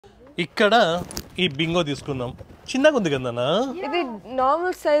ఇక్కడ ఈ బింగో తీసుకున్నాం. చిన్నగా ఉంది కదన్నా. ఇది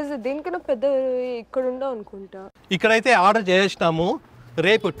నార్మల్ సైజ్, దీనికన్నా పెద్ద ఇక్కడ ఉండవు అనుకుంటా. ఇక్కడైతే ఆర్డర్ చేసినాము.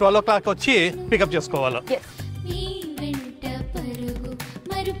 రేపు 12 o'clock వచ్చి పికప్ చేసుకోవాలి.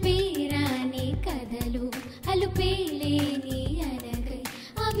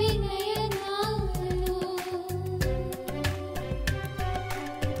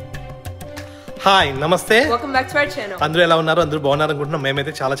 హాయ్, నమస్తే. అందరూ ఎలా ఉన్నారు? అందరూ బాగున్నారు అనుకుంటున్నాం.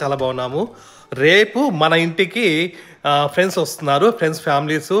 మేమైతే చాలా చాలా బాగున్నాము. రేపు మన ఇంటికి ఫ్రెండ్స్ వస్తున్నారు. ఫ్రెండ్స్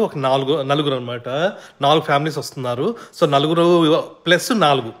ఫ్యామిలీస్ ఒక నలుగురు అనమాట. 4 ఫ్యామిలీస్ వస్తున్నారు. సో 4 ప్లస్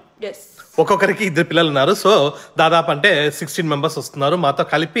 4 ఒక్కొక్కరికి 2 పిల్లలు ఉన్నారు. సో దాదాపు అంటే 16 మెంబర్స్ వస్తున్నారు. మాతో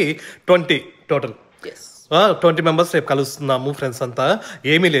కలిపి 20 టోటల్ 20 మెంబర్స్ రేపు కలుస్తున్నాము. ఫ్రెండ్స్ అంతా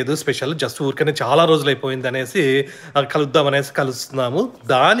ఏమీ లేదు స్పెషల్, జస్ట్ ఊరికనే చాలా రోజులు అయిపోయింది అనేసి కలుద్దాం అనేసి కలుస్తున్నాము.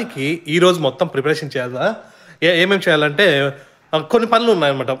 దానికి ఈరోజు మొత్తం ప్రిపరేషన్ చేయాలా. ఏమేమి చేయాలంటే కొన్ని పనులు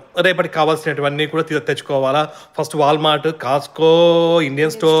ఉన్నాయన్నమాట. రేపటికి కావాల్సినటువన్నీ కూడా తెచ్చుకోవాలా. ఫస్ట్ వాల్మార్ట్, కాస్కో,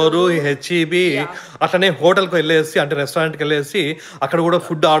 ఇండియన్ స్టోరు, హెచ్ఈబి, అట్లనే హోటల్కి వెళ్ళేసి అంటే రెస్టారెంట్కి వెళ్ళేసి అక్కడ కూడా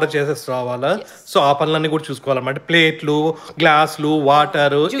ఫుడ్ ఆర్డర్ చేసేసి రావాలా. సో ఆ పనులన్నీ కూడా చూసుకోవాలన్నమాట. ప్లేట్లు, గ్లాసులు,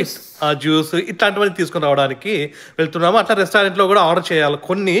 వాటరు, జ్యూస్ ఇట్లాంటివన్నీ తీసుకుని రావడానికి వెళ్తున్నాము. అట్లా రెస్టారెంట్లో కూడా ఆర్డర్ చేయాలి.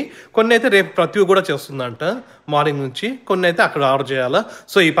 కొన్ని అయితే రేపు ప్రతి కూడా చేస్తుందంట మార్నింగ్ నుంచి. కొన్ని అయితే అక్కడ ఆర్డర్ చేయాలా.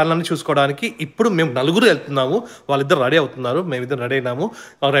 సో ఈ పనులన్నీ చూసుకోవడానికి ఇప్పుడు మేము 4 వెళ్తున్నాము. వాళ్ళిద్దరు రెడీ అవుతున్నారు, మేమిద్దరు రెడీ అయినాము.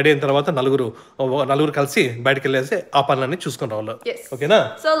 రెడీ అయిన తర్వాత నలుగురు కలిసి బయటకు వెళ్ళేసి ఆ పనులన్నీ చూసుకొని రావాలి. ఓకేనా?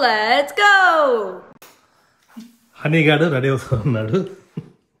 So let's go. హనీగాడు రెడీ అవుతున్నాడు.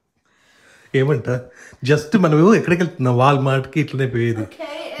 ఏమంట జస్ట్ మనం ఎక్కడికి వెళ్తున్నాం? వాల్మార్ట్కి ఇట్లనే పోయేది.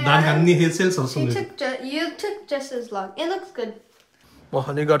 దానికి అన్ని హెయిర్ స్టైల్స్ వస్తుంది.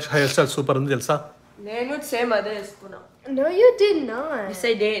 హనీగాడు హెయిర్ స్టైల్ సూపర్ ఉంది తెలుసా? నేను సేమ్ అదే వేసుకున్నా. No, you did not. Yes,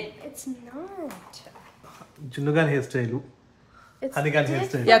 I did. It's not. జున్నుగాని hair style, హనీగాని hair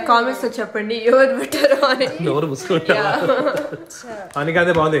style. Yeah comments లో చెప్పండి ఎవరు బెటర్ అని. ఎవరు ముసుకుంటారు?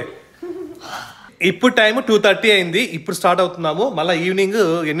 హనీగానే బాగుంది. ఇప్పుడు టైం 2:30 అయింది. ఇప్పుడు స్టార్ట్ అవుతున్నాము. మళ్ళీ ఈవినింగ్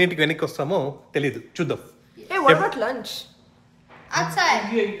ఎన్నింటికి వెనక్కి వస్తామో తెలీదు, చూద్దాం. What about lunch? Outside.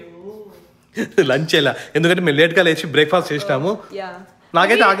 Lunch ఎలా? ఎందుకంటే మేము లేట్గా లేచి బ్రేక్ఫాస్ట్ చేసినాము.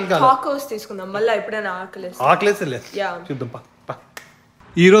 నాకైతే ఆకలి కాదు. టాకోస్ తీసుకుందాం మళ్ళీ ఎప్పుడైనా ఆకలేసలే. చూద్దాం పా.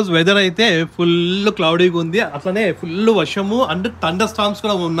 ఈ రోజు వెదర్ అయితే ఫుల్ క్లౌడీగా ఉంది. అట్లనే ఫుల్ వర్షము అండ్ థండర్ స్టార్మ్స్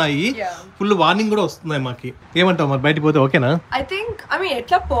కూడా ఉన్నాయి. ఫుల్ వార్నింగ్ కూడా వస్తున్నాయి మాకి. ఏమంటావు మరి? బయటికి పోతే ఓకేనా?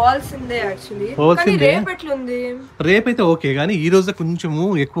 ఎట్లా పోవాల్సిందే యాక్చువల్లీ. రేపైతే ఓకే, కానీ ఈ రోజు కొంచెము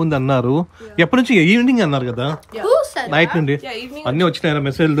ఎక్కువ ఉంది అన్నారు. ఎప్పటి నుంచి? ఈవినింగ్ అన్నారు కదా, నైట్ నుండి అన్ని వచ్చినాయి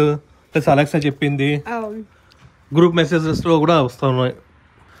మెసేజ్లు. ప్లస్ అలెక్సా చెప్పింది, గ్రూప్ మెసేజెస్ లో కూడా వస్తున్నాయి.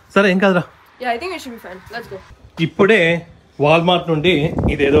 సరే ఏం కాదురా. ఇప్పుడే వాల్మార్ట్ నుండి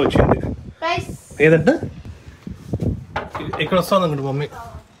ఇదేదో వచ్చింది. ఏదంటే ఇక్కడ వస్తుంది అనుకుంటా మమ్మీ.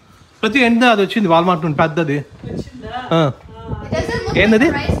 ప్రతి ఎంత అది వచ్చింది వాల్మార్ట్ నుండి పెద్దది. ఏంటది?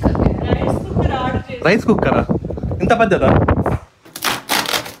 రైస్ కుక్కరా? ఇంత పెద్దదా?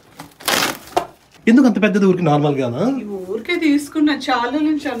 ఎందుకు అంత పెద్దది? ఊరికి నార్మల్ గానా? ఊరికే తీసుకున్నా చాలా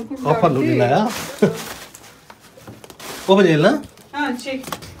నుంచి అనుకుంటా. ఆఫర్లు ఉన్నాయా? ఓపెన్ చేయాలా?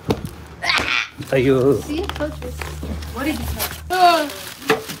 అయ్యో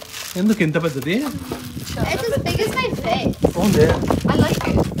ఎందుకు ఇంత పెద్దది?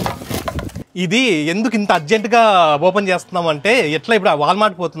 ఇది ఎందుకు ఇంత అర్జెంటుగా ఓపెన్ చేస్తున్నాం అంటే, ఎట్లా ఇప్పుడు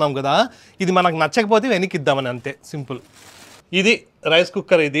వాల్మార్ట్ పోతున్నాం కదా, ఇది మనకు నచ్చకపోతే వెనక్కి ఇద్దామని, అంతే సింపుల్. ఇది రైస్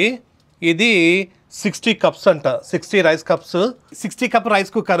కుక్కర్. ఇది 60 కప్స్ అంట. 60 rice cups, 60 cup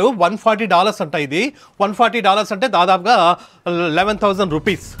rice cooker. $140 అంట. ఇది $140 అంటే దాదాపుగా 11,000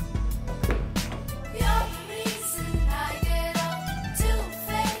 రూపీస్.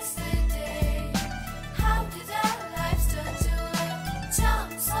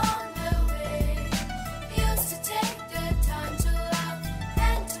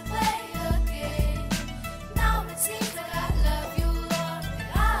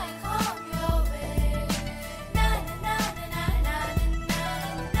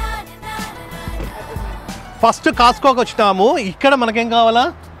 ఫస్ట్ కాస్కోకి వచ్చినాము. ఇక్కడ మనకేం కావాలా?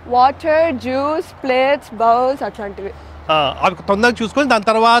 వాటర్, జ్యూస్, ప్లేట్స్, బౌల్స్ అట్లాంటివి. అవి తొందరగా చూసుకొని దాని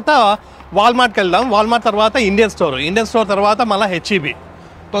తర్వాత వాల్మార్ట్కి వెళ్దాం. వాల్మార్ట్ తర్వాత ఇండియన్ స్టోర్ తర్వాత మళ్ళీ హెచ్ఈబి.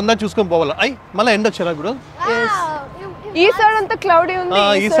 తొందరగా చూసుకొని పోవాలి. మళ్ళీ ఎండ్ వచ్చారా కూడా? ఈ సైడ్ అంతా క్లౌడీ ఉంది,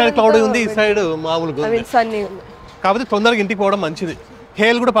 ఈ సైడ్ క్లౌడీ ఉంది, ఈ సైడ్ మామూలుగా ఉంది. కాబట్టి తొందరగా ఇంటికి పోవడం మంచిది.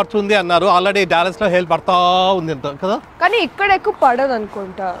 హేల్ కూడా పడుతుంది అన్నారు. ఆల్రెడీ డాలస్ లో హేల్ పడతా ఉంది అంట కదా, కానీ ఇక్కడ ఎక్కువ పడదు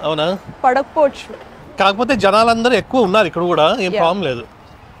అనుకుంటా. అవునా? పడకపోవచ్చు. కాకపోతే జనాలందరూ ఎక్కువ ఉన్నారు ఇక్కడ కూడా, ఏం ప్రాబ్లం లేదు.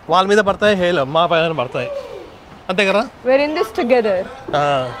 వాళ్ళ మీద పడతాయి హేల్, మా పైన పడతాయి, అంతే కదా. We're in this together.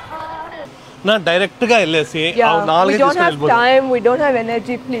 నా డైరెక్ట్ గా వెళ్ళేసి Yeah, నాలుగే we don't have తీసుకెళ్ళిపోతాం. time, we don't have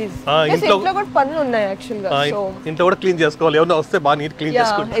energy, please. Yes, ఇంట్లో ఇంట్లో కూడా పనులు ఉన్నాయి యాక్చువల్ గా. So ఇంట్లో కూడా క్లీన్ చేసుకోవాలి, ఎవరైనా వస్తే బాగా నీట్ క్లీన్ yeah,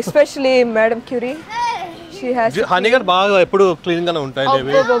 చేసుకోవాలి. especially Madam Curie. She has honey గారు బాగా ఎప్పుడు క్లీన్ గానే ఉంటాయి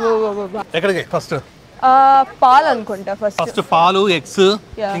లేవి. ఎక్కడికి ఫస్ట్ పాలు అనుకుంటా ఫస్ట్ పాలు, ఎగ్స్,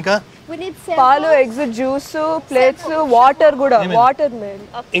 Yeah. ఇంకా We need పాలు, ఎగ్స్, జ్యూస్, ప్లేట్స్, వాటర్ కూడా వాటర్ మెయిన్.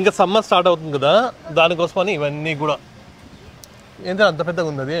 ఇంకా సమ్మర్ స్టార్ట్ అవుతుంది కదా, దానికోసమని ఇవన్నీ కూడా. ఏంటంటే అంత పెద్దగా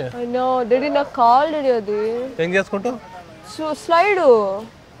ఉంది అది. I know, డాడీ నాకు కాల్ డాడీ అది. ఏం చేసుకుంటావు? సో స్లైడ్,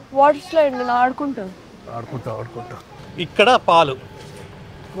 వాటర్ స్లైడ్ నేను ఆడుకుంటాను. ఆడుకుంటా. ఇక్కడ పాలు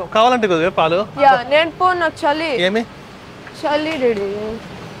కావాలంటే కదా పాలు. యా నేను పో, నాకు చలి. ఏమి చలి డాడీ.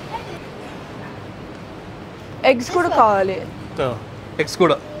 ఎగ్స్ కూడా కావాలి. ఎగ్స్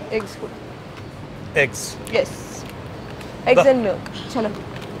కూడా. ఎగ్స్ కూడా. Eggs yes, eggs and milk. చలో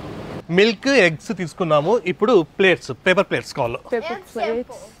మిల్క్, ఎగ్స్ తీసుకున్నాము. ఇప్పుడు ప్లేట్స్, పేపర్ ప్లేట్స్ కావాలి. Paper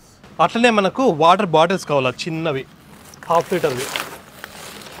plates. అట్లనే మనకు వాటర్ బాటిల్స్ కావాలి, చిన్నవి, 1/2 లీటర్వి.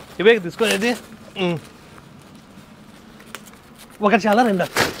 ఇవే తీసుకునేది. ఒకటి చాలా, రెండా?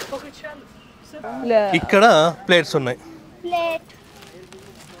 ఇక్కడ ప్లేట్స్ ఉన్నాయి. plate.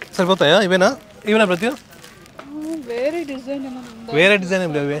 సరిపోతాయా? ఇవేనా ప్రతి? వేరే డిజైన్ ఏమైనా ఉందా? వేరే డిజైన్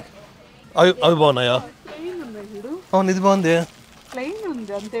ఏం లేవు. అవి బాగున్నాయా? అవును, ఇది బాగుంది. ప్లెయిన్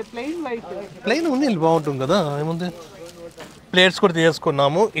ఉంది అంతే, ప్లెయిన్ వైట్. ప్లెయిన్ ఉంది, ఇది బాగుంటుంది కదా. ఏముంది? ప్లేట్స్ కూడా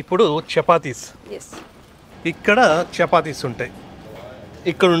తీసుకున్నాము. ఇప్పుడు చపాతీస్. ఇక్కడ చపాతీస్ ఉంటాయి,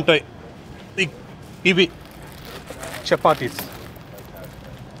 ఇక్కడ ఉంటాయి. ఇవి చపాతీస్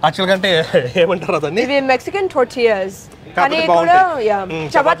యాక్చువల్గా అంటే ఏమంటారు అదని? ఇవి మెక్సికన్ టోర్టియాస్. కానీ కాకపోతే కూడా బాగుంటాయి.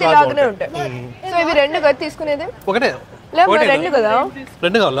 చపాతీ లాగానే ఉంటాయి. సో ఇవి రెండు కదా తీసుకునేది? ఒకటే లేదు రెండు కదా.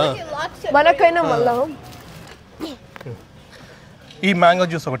 రెండు కావాలా? మనకైనా మళ్ళా ఈ మ్యాంగో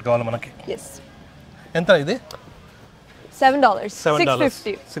జ్యూస్ ఒకటి కావాలి మనకి. ఎంత ఇది? $7.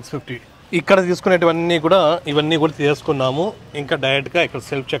 $650. ఇక్కడ తీసుకునేటివన్నీ కూడా ఇవన్నీ కూడా తీసుకున్నాము. ఇంకా డైరెక్ట్గా ఇక్కడ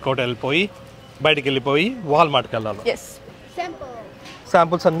సెల్ఫ్ చెక్అవుట్ వెళ్ళిపోయి బయటికి వెళ్ళిపోయి వాల్మార్ట్కి వెళ్ళాలి.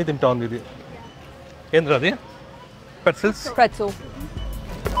 శాంపుల్స్ అన్నీ తింటా ఉంది ఇది. ఏంద్ర అది? పెట్సిల్స్. Pretzel.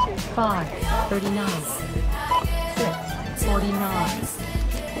 5.39. 6.49.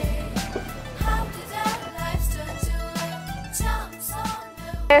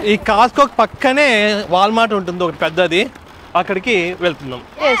 ఈ కాస్కో పక్కనే వాల్మార్ట్ ఉంటుంది ఒకటి పెద్దది, అక్కడికి వెళ్తున్నాం.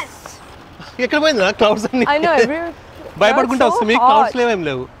 Yes. ఎక్కడ పోయిందా క్లౌడ్స్ అన్ని? I know భయపడుకుంటా వస్తుంది. మీకు క్లౌడ్స్ లేవేం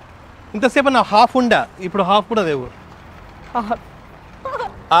లేవు. ఇంతసేపు నా హాఫ్ ఉండా, ఇప్పుడు హాఫ్ కూడా లేవు.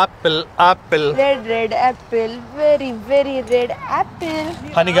 Apple Red apple, very red apple.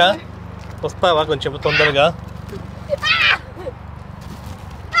 హనిగా వస్తావా కొంచెం తొందరగా?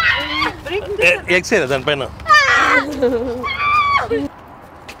 ఎగ్స్ దానిపైన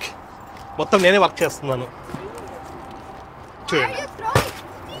మొత్తం నేనే వర్క్ చేస్తున్నాను చూడండి.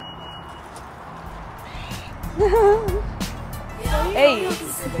 Hey.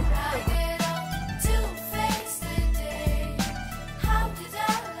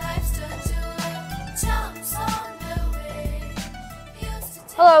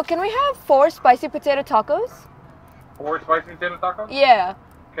 Hello, can we have 4 spicy potato tacos? 4 spicy potato tacos? Yeah.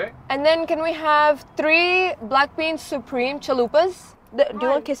 Okay. And then can we have 3 black bean supreme chalupas? Do you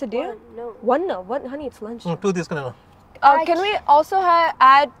want quesadilla? No. One no. One, honey, it's lunch. 2 తీసుకున్నాను. Can we also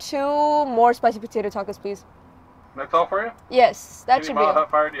add 2 more spicy potato tacos, please? That's all for you? Yes, that Any should be mild, all. hot,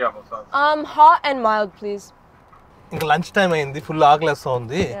 fire, do you have those sauce? Hot and mild, please. ఇంకా lunch time అయింది, full ఆకలేస్తా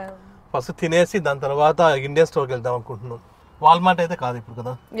ఉంది. First తినేసి దాని తర్వాత Indian స్టోర్కి వెళ్దాం అనుకుంటున్నాం. Walmart అయితే కాదు ఇప్పుడు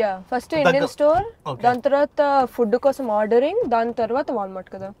కదా. Yeah, first Indian store, దాని తర్వాత ఫుడ్ కోసం ఆర్డరింగ్, దాని తర్వాత వాల్మార్ట్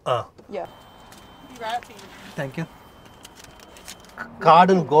కదా. Yeah. Thank you.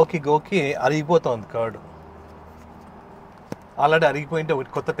 కార్డును గోకి అరిగిపోతుంది. కార్డు ఆల్రెడీ అరిగిపోయింటే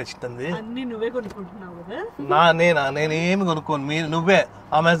ఒకటి కొత్త తెచ్చింది. అన్ని నువ్వే కొనుక్కుంటున్నావు కదా? నేను ఏమి కొనుక్కోను, నువ్వే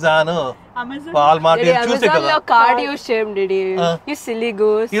అమెజాన్, వాల్మార్ట్ చూసే కదా. కార్డ్ యూస్ చేయం డిడి. You silly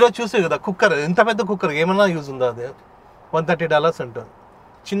goose. ఈరోజు చూసే కదా కుక్కర్, ఎంత పెద్ద కుక్కర్ ఏమన్నా యూజ్ ఉందా? అది $130 అంట.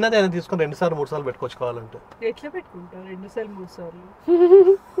 చిన్నది అయినా తీసుకొని 2 సార్లు 3 సార్లు పెట్టుకోవచ్చు కావాలంటే. ఎట్లా పెట్టుకుంటావు 2 సార్లు 3 సార్లు?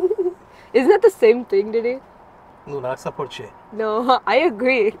 Isn't that the same thing, Didi? నువ్వు నాకు సపోర్ట్ చేయి. No, I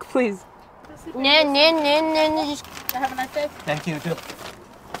agree. Please. Thank you.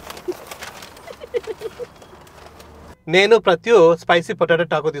 నేను ప్రతి స్పైసీ పొటాటో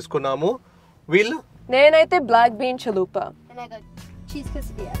టాకో తీసుకున్నాము. వీళ్ళు నేనైతే black been chalupa. And I got cheese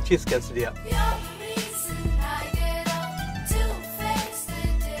quesadilla. Cheese quesadilla.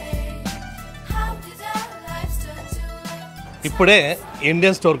 ఇప్పుడే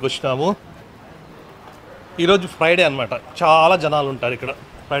ఇండియన్ స్టోర్కి వచ్చినాము. ఈరోజు ఫ్రైడే అన్నమాట, చాలా జనాలు ఉంటారు ఇక్కడ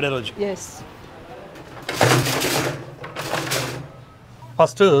ఫ్రైడే రోజు. Yes.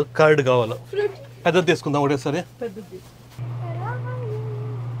 ఫస్ట్ కర్డ్ కావాలి. పెద్దది తీసుకుందాం ఒకటేసారి.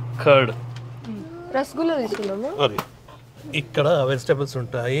 కర్డ్. రసగుల్లా తీసుకున్నాము. అది ఇక్కడ వెజిటబుల్స్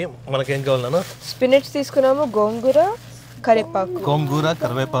ఉంటాయి. మనకేం కావాలన్నా స్పినచ్ తీసుకున్నాము, గోంగూర,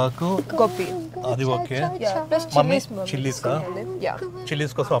 కరివేపాకు, గోపి. అది ఓకే. మమ్మీ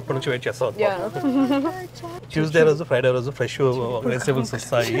చిల్లీస్ కోసం అప్పటి నుంచి వెయిట్ చేస్తాం. ట్యూస్డే రోజు ఫ్రైడే రోజు ఫ్రెష్ వెజిటబుల్స్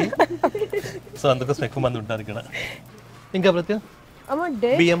వస్తాయి. సో అందుకోసం ఎక్కువ మంది ఉంటారు ఇక్కడ. ఇంకా ప్రతి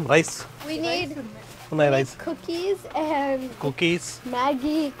బియ్యం, రైస్ ఉన్నాయి. Rice, cookies,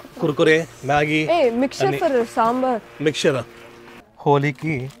 Maggi, Kurkure, Maggi, mixture for sambar. Mixture.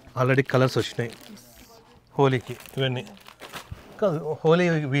 హోలీకి already colours వచ్చినాయి. హోలీకి ఇవన్నీ హోలీ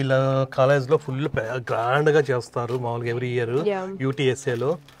వీళ్ళ కాలేజ్లో ఫుల్ గ్రాండ్గా చేస్తారు మామూలుగా ఎవ్రీ ఇయర్. UTSAలో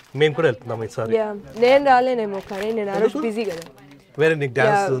మేము కూడా వెళ్తున్నాం ఈసారి. నేను రాలేనేమో కానీ నేను ఆ రోజు బిజీ కదా. వేరే నీకు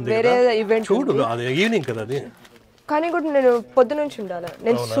డాన్స్ ఉంది వేరే ఈవెంట్ చూడు, అది ఈవినింగ్ కదా అది. కానీ కూడా నేను పొద్దు నుంచి ఉండాలి,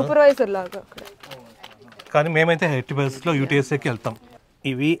 నేను సూపర్వైజర్ లాగా. కానీ మేమైతే ఎట్టి బస్లో UTSAకి వెళ్తాం.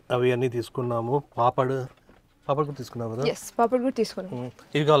 ఇవి అవి అన్నీ తీసుకున్నాము. పాపడ్ కూడా తీసుకున్నాము కదా. పాపడ్ కూడా తీసుకున్నాము.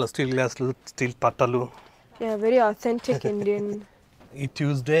 ఇవి కావాలి, స్టీల్ గ్లాసులు, స్టీల్ పట్టలు. Very authentic Indian. ఈ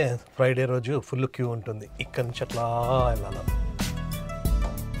ట్యూస్డే ఫ్రైడే రోజు ఫుల్ క్యూ ఉంటుంది. ఇక్కడ నుంచి అట్లా వెళ్ళాలి.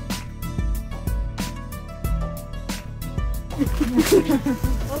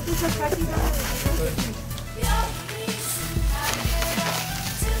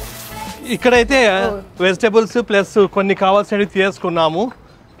 ఇక్కడైతే వెజిటబుల్స్ ప్లస్ కొన్ని కావాల్సినవి తీసుకున్నాము.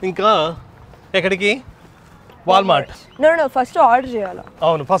 ఇంకా ఎక్కడికి? వాల్మార్ట్. ఫస్ట్ ఆర్డర్ చేయాలా?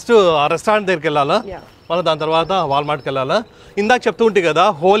 అవును, ఫస్ట్ ఆ రెస్టారెంట్ దగ్గరికి వెళ్ళాలా, మళ్ళీ దాని తర్వాత వాల్మార్ట్కి వెళ్ళాలా. ఇందాక చెప్తూ ఉంటే కదా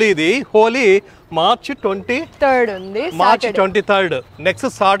హోలీ మార్చ్ 23 ఉంది. మార్చ్ 23 నెక్స్ట్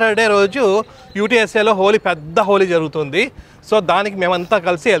సాటర్డే రోజు UTSAలో పెద్ద హోలీ జరుగుతుంది. సో దానికి మేమంతా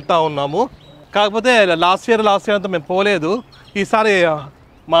కలిసి వెళ్తా ఉన్నాము. కాకపోతే లాస్ట్ ఇయర్ అంతా మేము పోలేదు. ఈసారి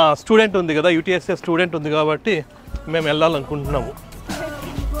మా స్టూడెంట్ ఉంది కదా, UTSA స్టూడెంట్ ఉంది కాబట్టి మేము వెళ్ళాలనుకుంటున్నాము.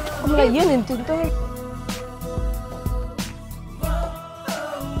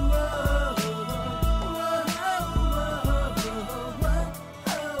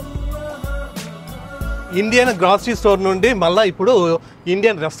 ఇండియన్ గ్రాసరీ స్టోర్ నుండి మళ్ళీ ఇప్పుడు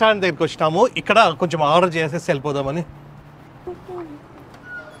ఇండియన్ రెస్టారెంట్ దగ్గరికి వచ్చినాము. ఇక్కడ కొంచెం ఆర్డర్ చేసేసి వెళ్ళిపోదామని.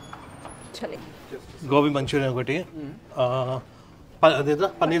 గోబీ మంచూరియన్ ఒకటి, అదేదో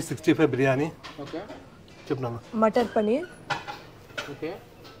పన్నీర్ 65 బిర్యానీ చెప్తున్నాను, మటర్ పన్నీర్,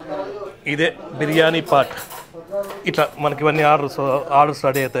 ఇదే బిర్యానీ పార్ట్. ఇట్లా మనకి ఇవన్నీ ఆర్డర్స్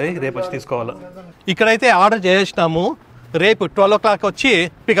రెడీ అవుతాయి. రేపు వచ్చి తీసుకోవాలి. ఇక్కడైతే ఆర్డర్ చేసినాము. రేపు 12 o'clock వచ్చి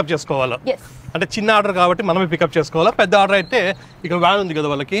పికప్ చేసుకోవాలి. అంటే చిన్న ఆర్డర్ కాబట్టి మనమే పికప్ చేసుకోవాలా. పెద్ద ఆర్డర్ అయితే ఇక్కడ వ్యాన్ ఉంది కదా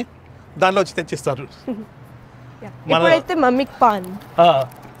వాళ్ళకి, దానిలో వచ్చి తెచ్చిస్తారు. మమ్మీకి పాన్,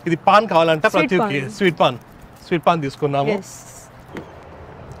 ఇది పాన్ కావాలంటే ప్రతి ఒక్కరికి స్వీట్ పాన్ తీసుకున్నాము.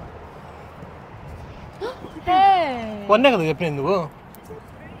 వన్నే కదా చెప్పింది నువ్వు.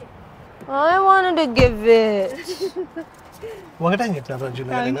 I wanted to give it. ఒకటే చెప్పాను రోజు.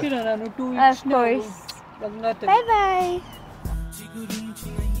 Of course. Bye bye.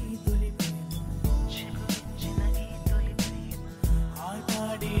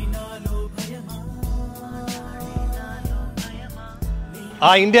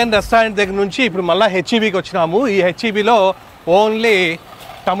 ఆ ఇండియన్ రెస్టారెంట్ దగ్గర నుంచి ఇప్పుడు మళ్ళీ HEBకి వచ్చినాము. ఈ HEBలో ఓన్లీ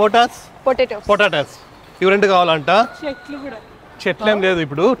టమోటాస్, పొటాటోస్ ఇవి రెండు కావాలంట. చెట్లు ఏం లేదు.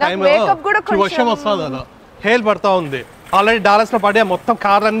 ఇప్పుడు టైం వర్షం వస్తుంది అలా హేల్ పడతా ఉంది. ఆల్రెడీ డాలర్స్ లో పడే మొత్తం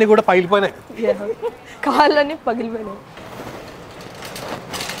కార్లన్నీ కూడా పగిలిపోయినాయి.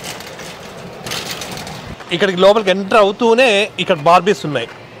 ఇక్కడికి లోపలికి ఎంటర్ అవుతూనే ఇక్కడ బార్బీస్ ఉన్నాయి.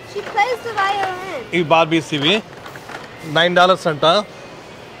 ఇవి బార్బీస్, ఇవి $9 అంట.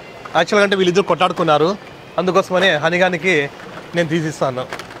 యాక్చువల్గా అంటే వీళ్ళిద్దరు కొట్టాడుకున్నారు, అందుకోసమనే హనీగానికి నేను తీసిస్తాను.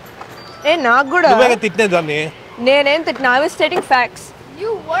 నాకు కూడా తిట్టినది దాన్ని. నేనేం తిట్టినా? I was stating facts.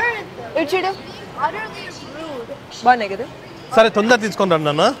 బాగున్నాయి కదా. సరే తొందర తీసుకొని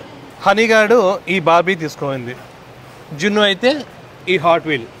రండి. హనీగాడు ఈ బార్బీ తీసుకోండి. జున్ను అయితే ఈ హాట్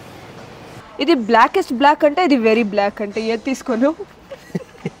వీల్. ఇది బ్లాకెస్ట్ బ్లాక్ అంటే ఇది వెరీ బ్లాక్ అంటే ఏది తీసుకోను?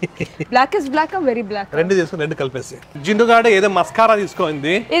 బ్లాకెస్ట్ బ్లాక్ వెరీ బ్లాక్ రెండు తీసుకుని రెండు కలిపేసి. జిన్నుగాడు ఏదో మస్కారా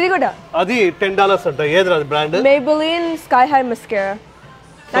తీసుకోండి. ఇది కూడా అది $10 అంట. ఏది అది brand? Maybelline Sky High Mascara.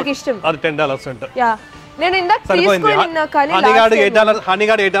 నాకు ఇష్టం. అది $10 అంట. యా నేను ఇందాక తీసుకున్నా కానీ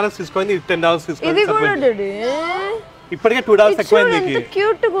హనీగాడు $8 తీసుకుంది, ఇది $10 తీసుకుంది. ఇది కూడా డాడీ ఇప్పటికే $2 ఎక్కువైంది. ఎంత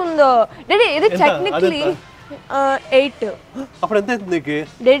క్యూట్ గా ఉందో డాడీ. ఇది టెక్నికల్లీ 8. అప్పుడు ఎంత అవుతుంది నీకు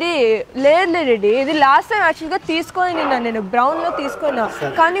డాడీ? లేదు డాడీ, ఇది లాస్ట్ టైం యాక్చువల్ గా తీసుకొని నిన్న నేను బ్రౌన్ లో తీసుకున్నా,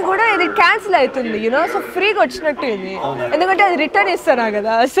 కానీ కూడా ఇది క్యాన్సిల్ అవుతుంది యూనో. సో ఫ్రీగా వచ్చినట్టు ఇది, ఎందుకంటే అది రిటర్న్ ఇస్తారా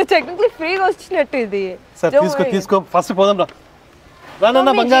కదా. సో టెక్నికల్లీ ఫ్రీగా వచ్చినట్టు ఇది. తీసుకో ఫస్ట్ పోదాం రా.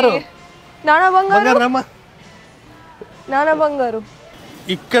 రానా బంగారు నానా బంగారు రామా. నానా బంగారు.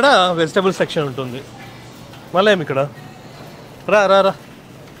 ఇక్కడ వెజిటబుల్ సెక్షన్ ఉంటుంది. మళ్ళీ ఏమి ఇక్కడ రా రా రా.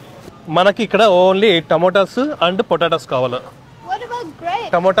 మనకి ఇక్కడ ఓన్లీ టమోటాస్ అండ్ పొటాటోస్ కావాలి. What about grapes?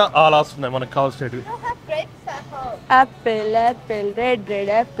 టమోటా ఆలాస్ ఉన్నాయి మనకు కావాల్సినవి. I don't have grapes at home. Apple, apple, red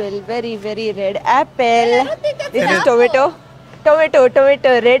apple, very red apple. I don't think that's This an is apple.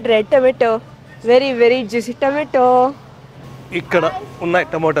 tomato, red tomato, very juicy tomato. ఇక్కడ ఉన్నాయి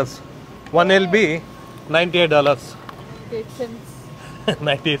tomatoes. 1 LB $98.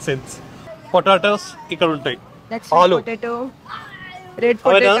 98 cents. Potatoes ఇక్కడ ఉంటాయి. That's Aloo. potato, red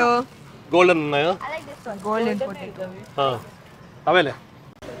potato, golden ఉన్నాయా? I like this one. golden potato. అవేలే.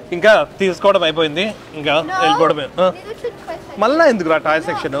 ఇంకా తీసుకోవడం అయిపోయింది. ఇంకా వెళ్ళిపోవడమే. Neither should twice. మళ్ళా ఎందుకు రా టాయ్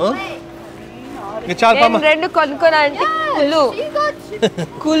సెక్షన్? చాలా నేను రెండు కొనుక్కోనంటే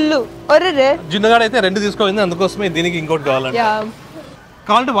కుళ్ళు ఒర్రే జిన్నగాడు అయితే 2 తీసుకోయింది. అందుకోసమే దీనికి ఇంకోటి కావాలంటే యా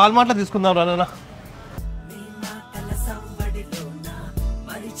కావాలంటే వాల్మార్ట్లో తీసుకుందాం రానా.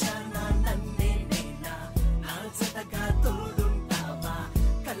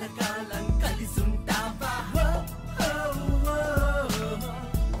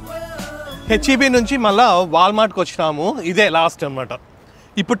 హెచ్ఈబి నుంచి మళ్ళీ వాల్మార్ట్కి వచ్చినాము. ఇదే లాస్ట్ అనమాట.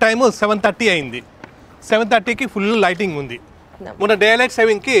 ఇప్పుడు టైము 7:30 అయింది. 7:30కి ఫుల్ లైటింగ్ ఉంది. మొన్న డే లైట్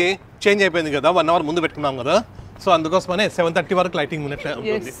సేవింగ్కి చేంజ్ అయిపోయింది కదా, 1 అవర్ ముందు పెట్టుకున్నాం కదా. సో అందుకోసమనే 7:30 వరకు లైటింగ్ ఉన్నట్లే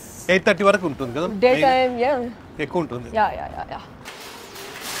ఉంటుంది. 8:30 వరకు ఉంటుంది కదా, డే టైం యా ఎక్కువ ఉంటుంది. యా యా యా యా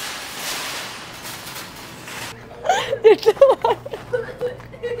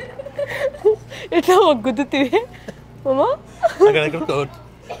ఎట్లా గుద్దుతీవే మామా అక్కడ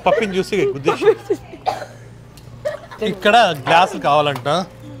పప్పిని చూసి గుద్దేసి. ఇక్కడ గ్లాసులు కావాలంట.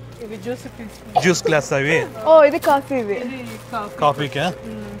 ఇవి జ్యూస్ జ్యూస్ గ్లాస్ అవి. ఓ ఇది కాఫీ ఇది కాఫీకా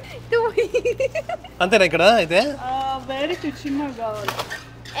అంతేనా ఇక్కడ అయితే? వేరే చిన్నగా కావాలి.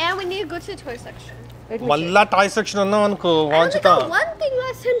 And we need to go to the toy section. మళ్ళా టాయ్ సెక్షన్ ఉన్నాం అనుకో వాంచుత. One thing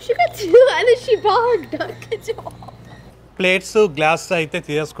last time she got 2 and then she bought duck. Plates glass అయితే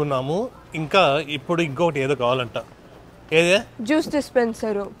తీసుకున్నాము. ఇంకా ఇప్పుడు ఇంకొకటి ఏదో కావాలంట. ఏదే? Juice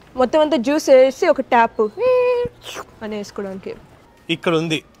dispenser. మొత్తం అంతా జ్యూస్ వేసి ఒక ట్యాప్ అని వేసుకోవడానికి. ఇక్కడ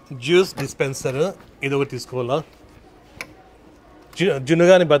ఉంది జ్యూస్ డిస్పెన్సర్. ఇది ఒకటి తీసుకోవాలా.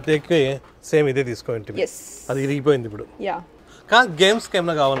 జునుగాని బర్త్డేకి సేమ్ ఇదే తీసుకోండి. అది ఇరిగిపోయింది ఇప్పుడు. యా కా గేమ్స్కి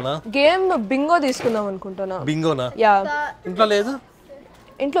ఏమైనా కావాలన్నా? గేమ్ బింగో తీసుకుందాం అనుకుంటున్నా. బింగోనా? యా ఇంట్లో లేదు.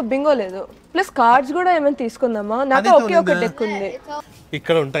 ఇంట్లో బింగో లేదు. ప్లస్ కార్డ్స్ కూడా ఏమైనా తీసుకుందామా? నాకు ఒకే ఒక డెక్ ఉంది.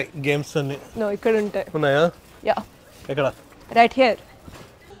 ఇక్కడ ఉంటాయి గేమ్స్ అన్ని. నో ఇక్కడ ఉంటాయి. ఉన్నాయా? యా ఎక్కడ? Right here.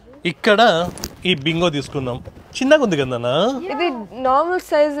 ఇక్కడ ఈ బింగో తీసుకుందాం. చిన్నగా ఉంది కదన్నా. ఇది నార్మల్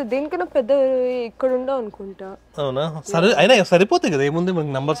సైజ్. దీనికన్నా పెద్ద ఇక్కడ ఉండవు అనుకుంటా. అవునా? సరే అయినా సరిపోతాయి కదా. ఏముంది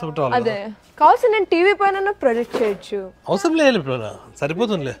మనకి నంబర్స్ ఒకటి రావాలి. అదే కావాల్సి నేను టీవీ పైన ప్రొజెక్ట్ చేయొచ్చు. అవసరం లేదు ఇప్పుడు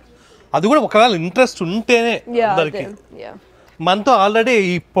సరిపోతుందిలే. అది కూడా ఒకవేళ ఇంట్రెస్ట్ ఉంటేనే అందరికి. మనతో ఆల్రెడీ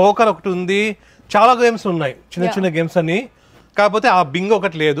ఈ పోకర్ ఒకటి ఉంది. చాలా గేమ్స్ ఉన్నాయి, చిన్న గేమ్స్ అని. కాకపోతే ఆ బింగో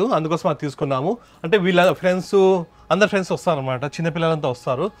ఒకటి లేదు, అందుకోసం అది తీసుకున్నాము. అంటే వీళ్ళ ఫ్రెండ్స్ అందరు ఫ్రెండ్స్ వస్తారనమాట, చిన్నపిల్లలంతా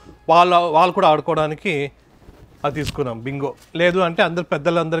వస్తారు. వాళ్ళు కూడా ఆడుకోవడానికి అది తీసుకున్నాం బింగో. లేదు అంటే అందరు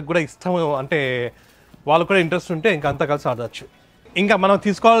పెద్దలందరికి కూడా ఇష్టం, అంటే వాళ్ళు కూడా ఇంట్రెస్ట్ ఉంటే ఇంకా అంతా కలిసి ఆడవచ్చు. ఇంకా మనం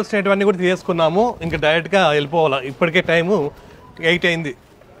తీసుకోవాల్సినవన్నీ కూడా తీసుకున్నాము. ఇంకా డైరెక్ట్గా వెళ్ళిపోవాలి. ఇప్పటికే టైము 8 అయింది.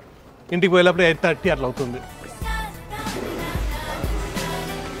 ఇంటికి పోయేటప్పుడు 8:30 అట్లా అవుతుంది.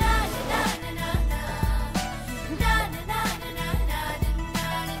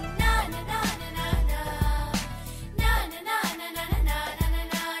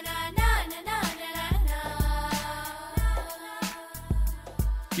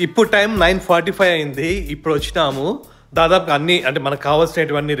 ఇప్పుడు టైం 9:45 అయింది. ఇప్పుడు వచ్చినాము. దాదాపు అన్ని అంటే మనకు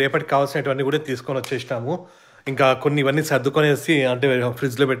కావాల్సినటువంటి రేపటికి కావాల్సినటువంటి కూడా తీసుకొని వచ్చేసినాము. ఇంకా కొన్ని ఇవన్నీ సర్దుకొనేసి అంటే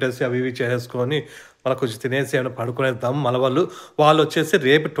ఫ్రిడ్జ్లో పెట్టేసి అవి ఇవి చేసేసుకొని మనకు కొంచెం తినేసి ఏమైనా పడుకునేద్దాం. మళ్ళీ వాళ్ళు వచ్చేసి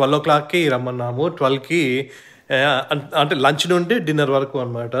రేపు 12 o'clockకి రమ్మన్నాము. 12కి అంటే లంచ్ నుండి డిన్నర్ వరకు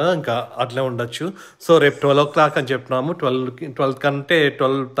అనమాట. ఇంకా అట్లే ఉండొచ్చు. సో రేపు 12 o'clock అని చెప్పినాము. 12 కంటే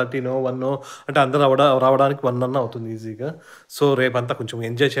 12:30 1 అంటే అందరూ రావడానికి 1 అన్న అవుతుంది ఈజీగా. సో రేపంతా కొంచెం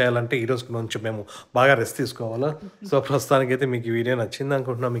ఎంజాయ్ చేయాలంటే ఈరోజు కొంచెం మేము బాగా రెస్ట్ తీసుకోవాలా. సో ప్రస్తుతానికి అయితే మీకు ఈ వీడియో నచ్చింది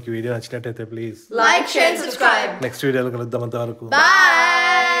అనుకుంటున్నాం. మీకు ఈ వీడియో నచ్చినట్టయితే please Like, share, and subscribe. Next వీడియోలో కలుద్దాం. అంతవరకు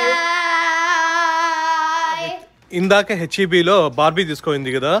Bye. ఇందాక హెచ్ఈబిలో బార్బీ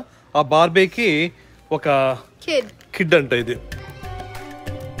తీసుకోయింది కదా, ఆ బార్బీకి ఒక కిడ్ అంట ఇది.